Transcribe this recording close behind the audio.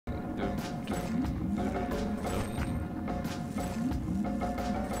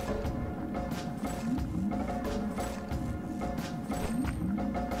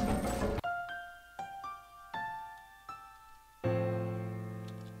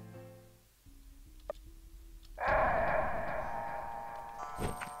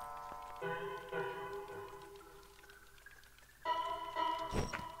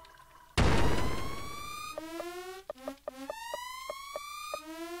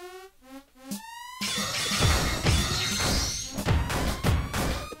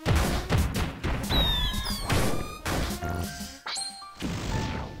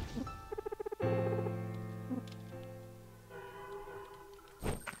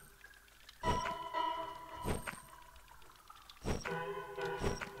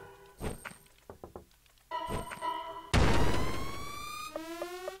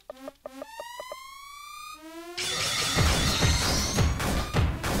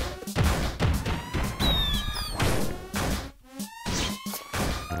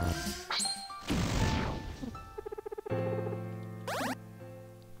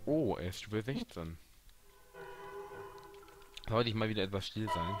Oh, er ist über 16. Sollte ich mal wieder etwas still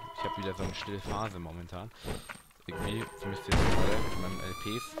sein. Ich habe wieder so eine stille Phase momentan. Irgendwie, zumindest jetzt gerade in meinen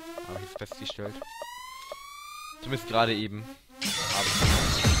LPs, habe ich jetzt festgestellt. Zumindest gerade eben. Aber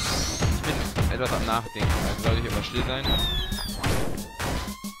ich bin etwas am Nachdenken. Also sollte ich etwas still sein.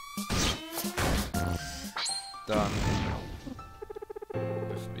 Dann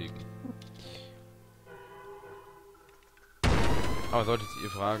deswegen. Aber solltet ihr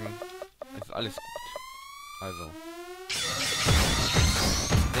fragen, ist alles gut. Also.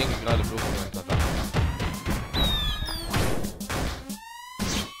 Ich denke gerade bloß über ein paar Sachen.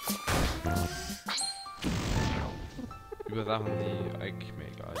 Über Sachen, die eigentlich mir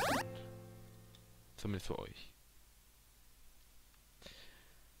egal sind. Zumindest für euch.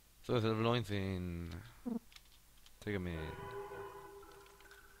 So, ist Level 19. Tigerman.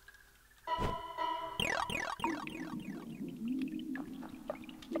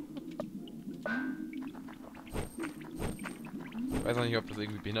 Ich weiß noch nicht, ob das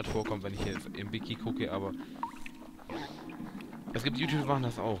irgendwie behindert vorkommt, wenn ich jetzt im Wiki gucke, aber es gibt YouTuber, die machen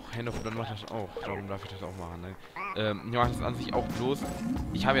das auch. Hand of Blood macht das auch. Darum darf ich das auch machen. Ne? Ich mache das an sich auch bloß.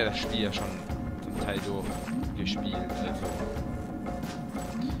 Ich habe ja das Spiel ja schon zum Teil durchgespielt, also.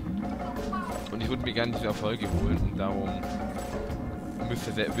 Und ich würde mir gerne diese Erfolge holen und darum müsst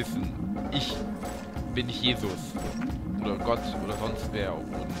ihr wissen, ich bin nicht Jesus oder Gott oder sonst wer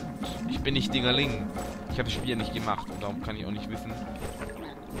und ich bin nicht Dingerling. Ich habe das Spiel ja nicht gemacht und darum kann ich auch nicht wissen,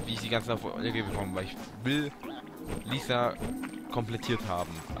 wie ich die ganzen Erfolge bekomme, weil ich will Lisa komplettiert haben,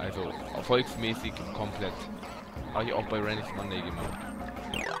 also erfolgsmäßig komplett. Habe ich auch bei Randy's Monday gemacht,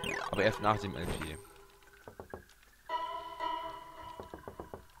 aber erst nach dem LP.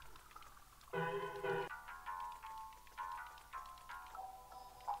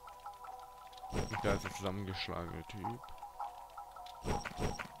 Da ist der zusammengeschlagene Typ.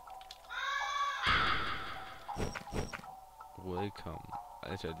 Welcome.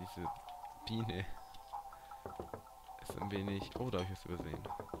 Alter, diese Biene ist ein wenig... Oh, da habe ich es übersehen.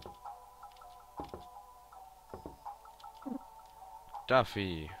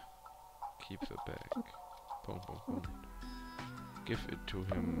 Duffy. Keep the bag. Punkt, Punkt, Punkt. Give it to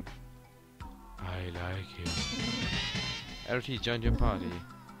him. I like him. RT joined your party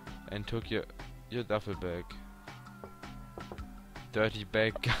and took your duffel bag. Dirty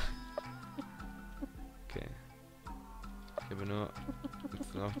bag. Okay. Ich habe nur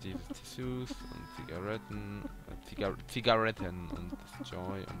jetzt noch diese Tissues und Zigaretten, Zigaretten und das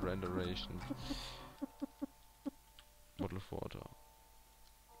Joy und Renderation. Bottle of Water.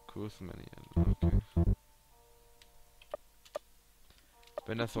 Kurs Many. Okay.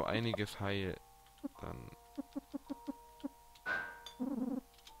 Wenn das so einiges heilt, dann...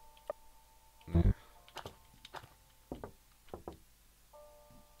 Nee.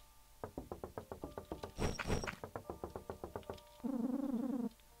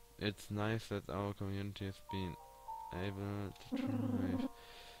 It's nice that our community has been able to thrive.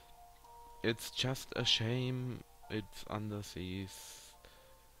 It's just a shame it's under these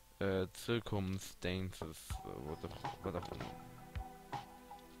circumstances. What the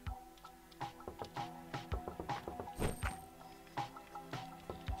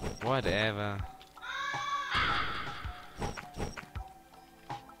Whatever.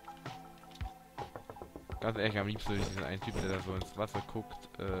 Ganz ehrlich, am liebsten würde ich diesen einen Typ, der da so ins Wasser guckt,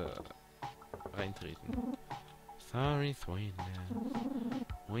 reintreten. Sorry, Sweden.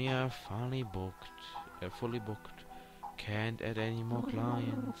 We are fully booked. Can't add any more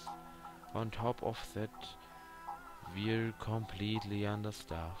clients. On top of that, we're completely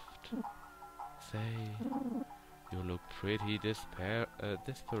understaffed. say, you look pretty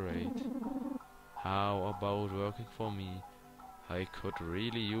desperate. How about working for me? I could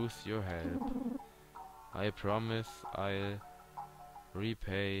really use your help. I promise I'll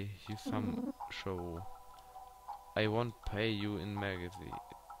repay you some show. I won't pay you in magazines,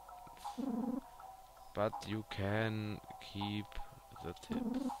 but you can keep the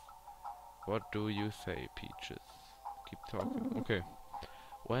tips. What do you say, Peaches? Keep talking. Okay.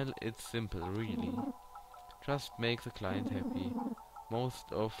 Well, it's simple, really. Just make the client happy.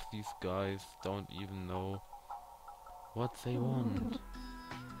 Most of these guys don't even know what they want.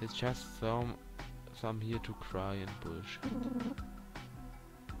 It's just some here to cry and bullshit.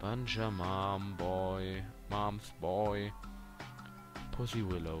 Bunch of mom's boy, pussy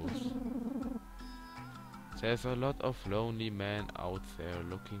willows. There's a lot of lonely men out there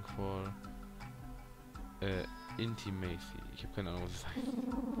looking for intimacy. Ich habe keine Ahnung, was das heißt.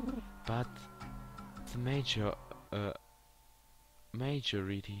 But the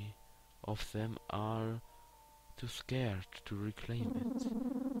majority of them are too scared to reclaim it.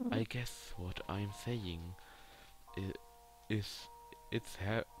 I guess what I'm saying is it's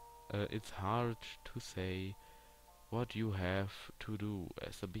hard to say what you have to do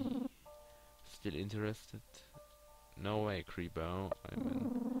as a bee. Still interested? No way, creepo. I'm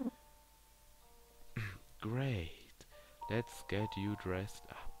in. Great. Let's get you dressed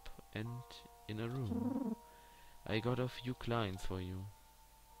up and in a room. I got a few clients for you.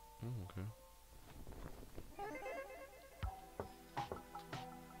 Oh, okay.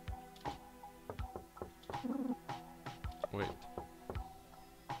 Wait.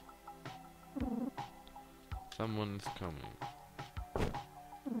 Someone is coming.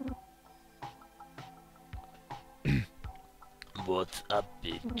 What's up,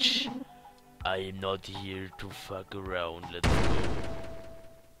 bitch? I'm not here to fuck around, let's go.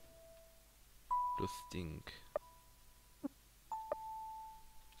 Du stink.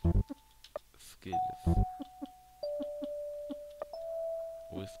 Skills.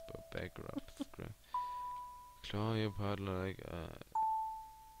 Whisper, back rub, scratch. Claw your partner like a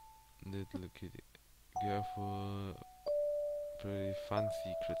little kitty. Careful, pretty fun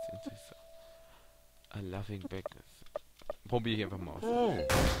secrets into yourself. A loving backness. Probier ich einfach mal aus.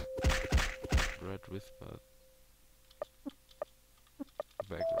 Red Whisper.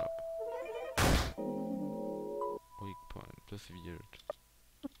 Back rub. Weak point. Das ist weird.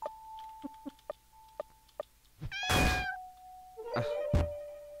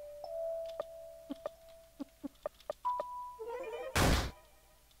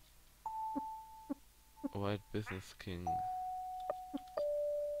 White Business King.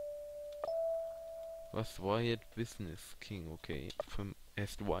 Was Wyatt Business King, okay. Vom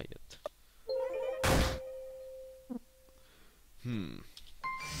erst Wyatt.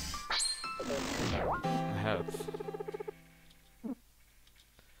 Herz.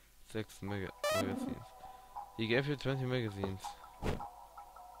 6 magazines. He gave you 20 magazines.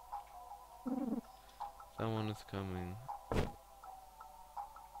 Someone is coming.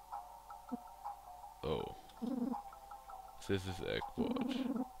 Oh. This is awkward.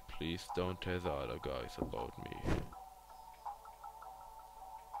 Please don't tell the other guys about me.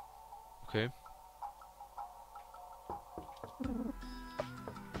 Okay.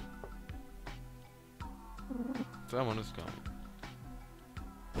 Someone is coming.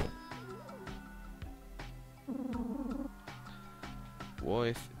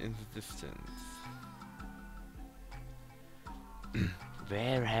 Voice in the distance.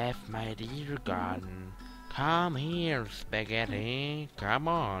 Where have my dear gone? Come here, spaghetti. Come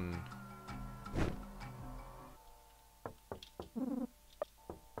on.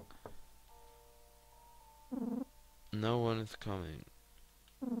 No one is coming.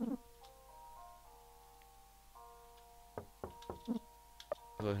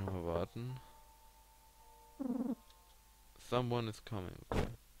 Soll ich noch mal warten? Someone is coming. Okay.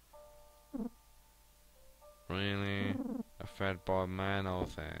 Really? A fat bald man, all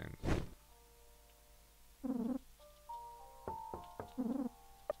thanks.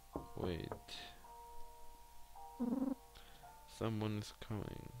 Wait. Someone is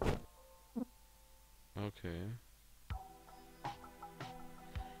coming. Okay.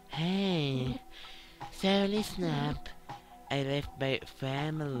 Hey, so listen up. I left my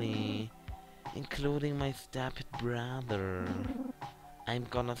family, including my stupid brother. I'm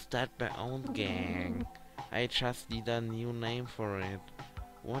gonna start my own gang. I just need a new name for it.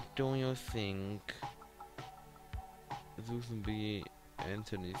 What do you think? Susan B.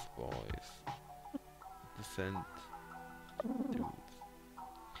 Anthony's boys. Descent dudes.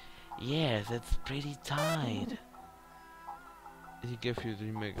 Yes, that's pretty tight. He gave you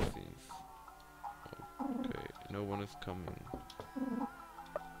 3 magazines. No one is coming.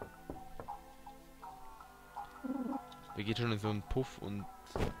 Wir geht schon in so einen Puff und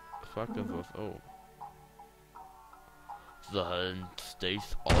fragt dann sowas. Oh. The hand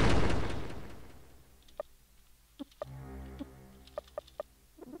stays on.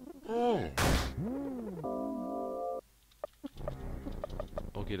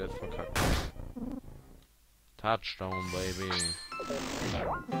 Okay, das ist verkackt. Touchdown, baby.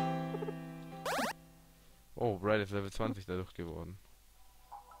 Oh, Brad ist Level 20 dadurch geworden.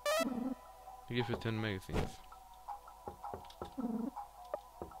 Hier für 10 Magazines.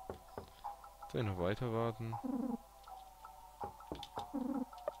 Soll ich noch weiter warten?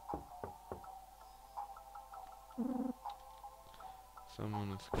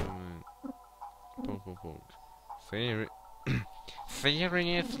 Someone is coming. Punkt, Punkt, Punkt.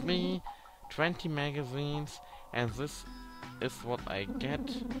 Seriously? 20 magazines, and this is what I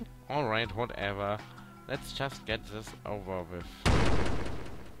get? Alright, whatever. Let's just get this over with.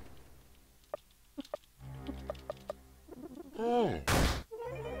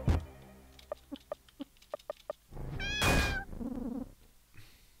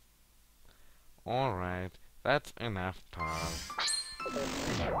 Alright, that's enough time.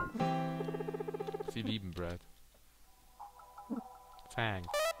 Sie lieben Brad. Thanks.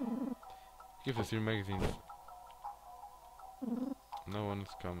 Give us your magazines. No one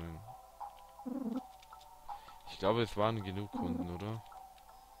is coming. Ich glaube, es waren genug Kunden, oder?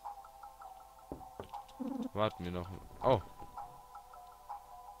 Warten wir noch. Oh!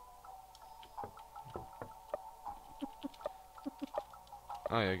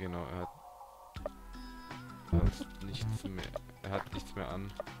 Ah ja, genau. Er hat nichts mehr. Er hat nichts mehr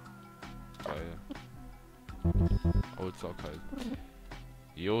an. Weil Old Sock halt.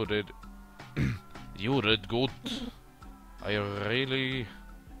 You did good. I really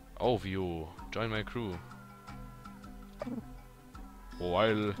of you. Join my crew.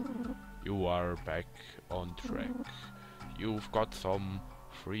 While you are back on track, you've got some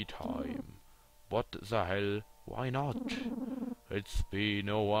free time. What the hell? Why not? It's been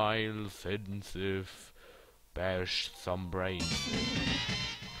a while since I've bashed some brains.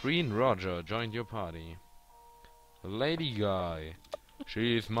 Green Roger joined your party. Lady Guy.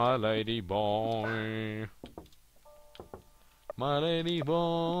 She's my lady boy. My lady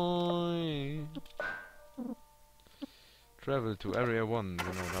boy. Travel to Area 1.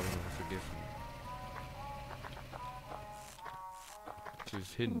 Genau, da habe ich noch was vergessen.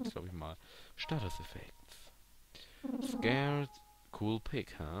 Dieses Hint, glaube ich mal. Status Effects. Scared. Cool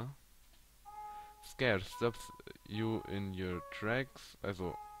pick, huh? Scared stops you in your tracks.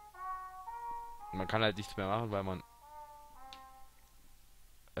 Also, man kann halt nichts mehr machen, weil man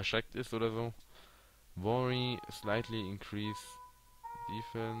erschreckt ist oder so. Worry, slightly increase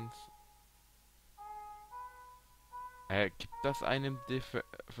defense. Gibt das einem die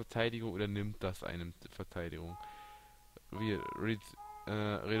Verteidigung oder nimmt das einem die Verteidigung?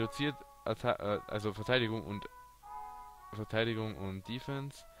 Reduziert also Verteidigung und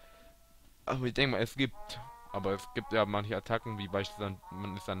Defense. Aber ich denke mal, es gibt. Aber es gibt ja manche Attacken, wie beispielsweise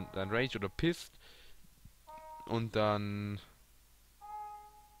man ist dann Rage oder Pissed. Und dann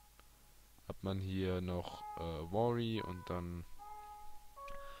hat man hier noch Worry und dann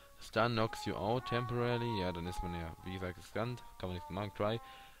Stun knocks you out temporarily. Ja, dann ist man ja, wie gesagt, gestunt. Kann man nichts machen. Try.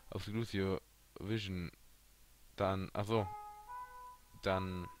 Auf lose your vision. Dann, achso.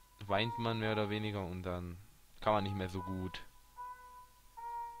 Dann weint man mehr oder weniger und dann kann man nicht mehr so gut.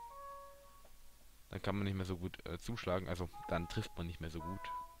 Dann kann man nicht mehr so gut zuschlagen. Also, dann trifft man nicht mehr so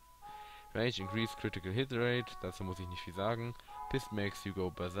gut. Rage increase critical hit rate. Dazu muss ich nicht viel sagen. Pissed makes you go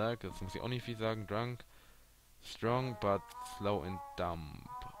berserk. Dazu muss ich auch nicht viel sagen. Drunk. Strong but slow and dumb.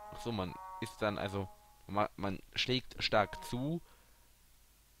 Achso, man ist dann also, man schlägt stark zu,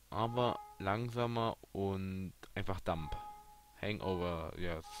 aber langsamer und einfach dump. Hangover,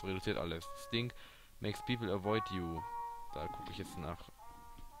 ja, es reduziert alles. Stink makes people avoid you. Da gucke ich jetzt nach.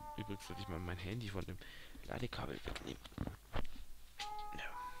 Übrigens sollte ich mal mein Handy von dem Ladekabel wegnehmen. Ja.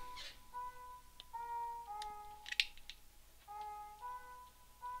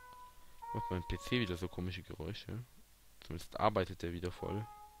 Macht mein PC wieder so komische Geräusche. Zumindest arbeitet er wieder voll.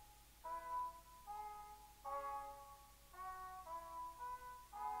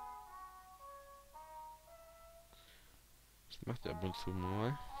 Das macht er ab und zu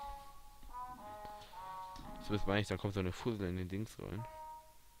mal. So ist eigentlich, da kommt so eine Fussel in den Dings rein.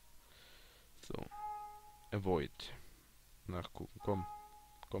 So. Avoid. Nachgucken. Komm.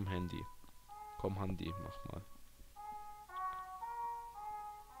 Komm, Handy. Komm, Handy. Mach mal.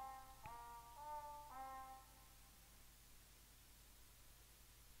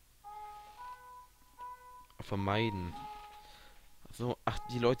 vermeiden. So, ach,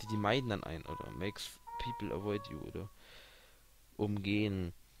 die Leute, die meiden dann einen, oder makes people avoid you, oder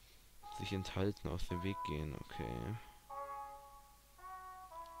umgehen, sich enthalten, aus dem Weg gehen, okay.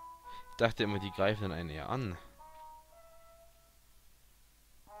 Ich dachte immer, die greifen dann einen eher an.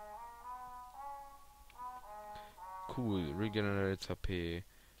 Cool, regenerates HP.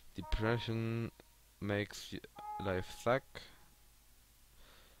 Depression makes life suck.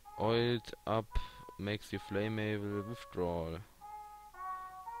 Oiled up makes you flammable. Withdrawal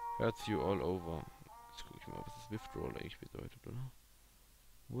hurts you all over. Jetzt guck ich mal, was das Withdrawal eigentlich bedeutet, oder?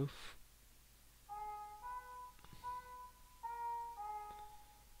 Withdrawal.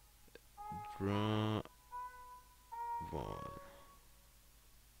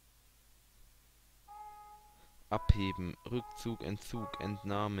 Abheben, Rückzug, Entzug,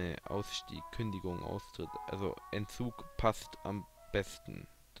 Entnahme, Ausstieg, Kündigung, Austritt. Also Entzug passt am besten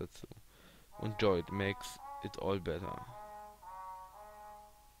dazu. Und Joy makes it all better.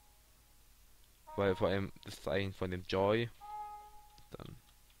 Weil vor allem das Zeichen von dem Joy dann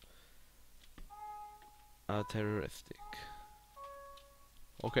terroristic.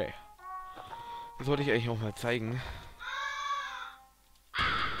 Okay. Das wollte ich eigentlich auch mal zeigen.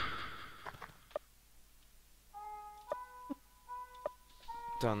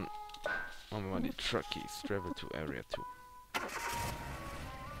 Dann machen wir mal die Truckies. Travel to Area 2.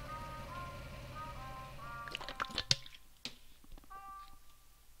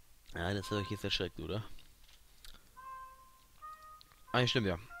 Ja, das hat euch jetzt erschreckt, oder? Ah, stimmt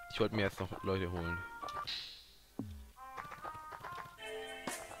ja. Ich wollte mir jetzt noch Leute holen.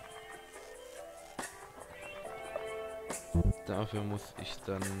 Dafür muss ich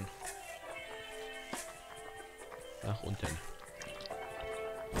dann nach unten.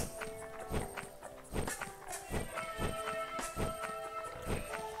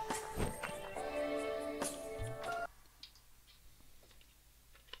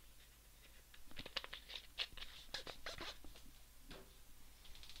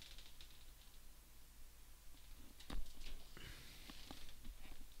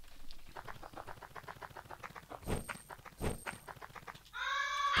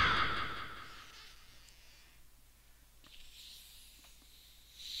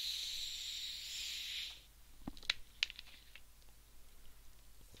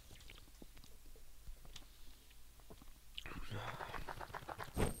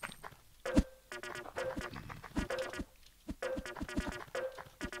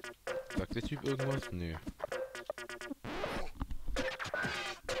 Sagt der Typ irgendwas? Nö.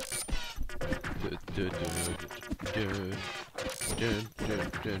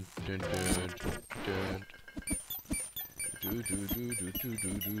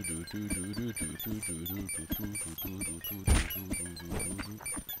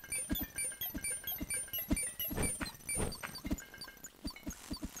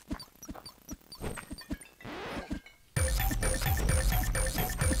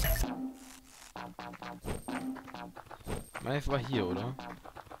 Es war hier, oder?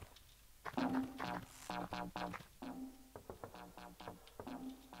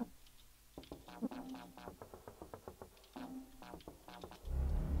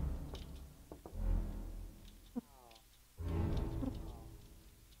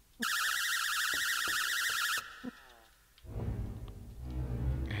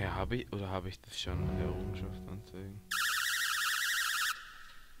 Ja, habe ich, oder habe ich das schon in der Errungenschaft anzeigen?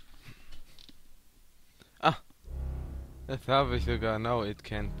 Ah! Das habe ich sogar. No, it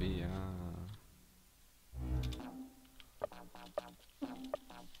can't be. Ja.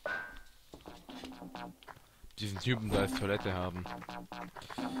 Diesen Typen da als Toilette haben.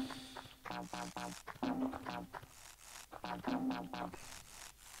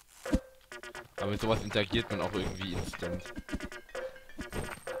 Aber mit sowas interagiert man auch irgendwie instant.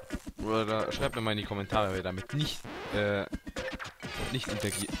 Oder schreibt mir mal in die Kommentare, wer damit nicht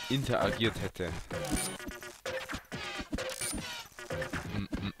interagiert hätte.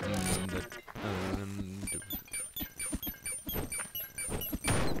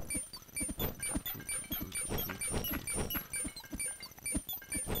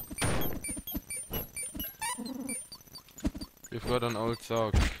 Wir fördern Old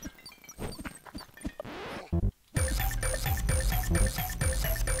Sock.